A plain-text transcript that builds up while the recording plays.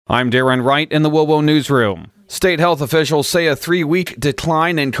I'm Darren Wright in the WOWO Newsroom. State health officials say a 3-week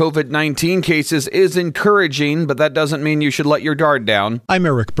decline in COVID-19 cases is encouraging, but that doesn't mean you should let your guard down. I'm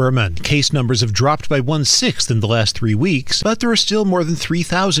Eric Berman. Case numbers have dropped by 1/6 in the last 3 weeks, but there are still more than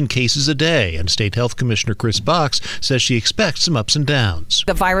 3,000 cases a day, and State Health Commissioner Chris Box says she expects some ups and downs.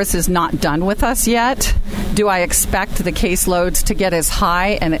 The virus is not done with us yet. Do I expect the caseloads to get as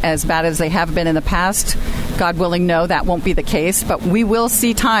high and as bad as they have been in the past? God willing, no, that won't be the case, but we will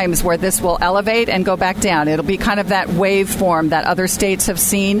see times where this will elevate and go back down. It'll be kind of that wave form that other states have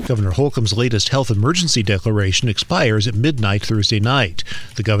seen. Governor Holcomb's latest health emergency declaration expires at midnight Thursday night.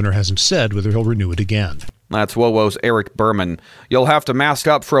 The governor hasn't said whether he'll renew it again. That's WOWO's Eric Berman. You'll have to mask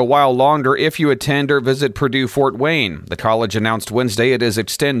up for a while longer if you attend or visit Purdue Fort Wayne. The college announced Wednesday it is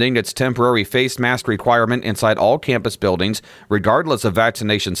extending its temporary face mask requirement inside all campus buildings, regardless of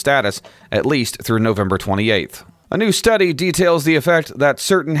vaccination status, at least through November 28th. A new study details the effect that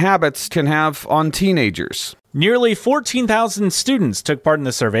certain habits can have on teenagers. Nearly 14,000 students took part in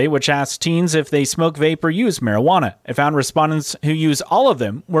the survey, which asked teens if they smoke, vape, or use marijuana. It found respondents who use all of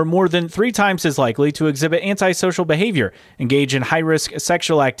them were more than 3 times as likely to exhibit antisocial behavior, engage in high-risk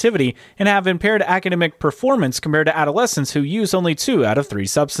sexual activity, and have impaired academic performance compared to adolescents who use only 2 out of 3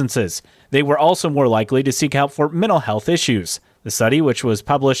 substances. They were also more likely to seek help for mental health issues. The study, which was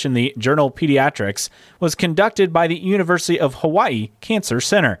published in the journal Pediatrics, was conducted by the University of Hawaii Cancer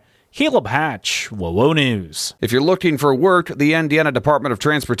Center. Caleb Hatch, WOWO News. If you're looking for work, the Indiana Department of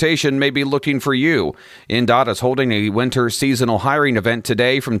Transportation may be looking for you. INDOT is holding a winter seasonal hiring event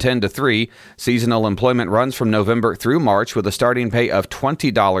today from 10 to 3. Seasonal employment runs from November through March with a starting pay of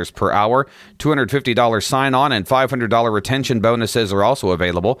 $20 per hour. $250 sign-on and $500 retention bonuses are also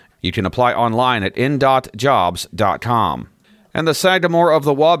available. You can apply online at indotjobs.com. And the Sagamore of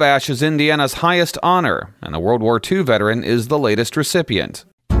the Wabash is Indiana's highest honor, and a World War II veteran is the latest recipient.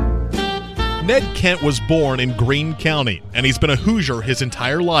 Ned Kent was born in Greene County, and he's been a Hoosier his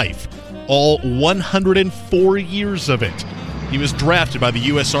entire life, all 104 years of it. He was drafted by the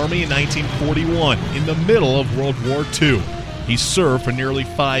U.S. Army in 1941 in the middle of World War II. He served for nearly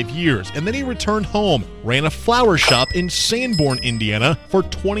 5 years, and then he returned home, ran a flower shop in Sanborn, Indiana for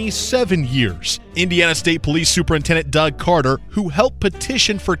 27 years. Indiana State Police Superintendent Doug Carter, who helped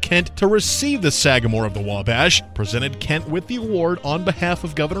petition for Kent to receive the Sagamore of the Wabash, presented Kent with the award on behalf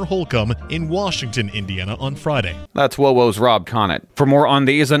of Governor Holcomb in Washington, Indiana on Friday. That's WOWO's Rob Connett. For more on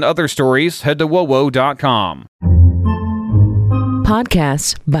these and other stories, head to WOWO.com.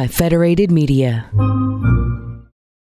 Podcasts by Federated Media.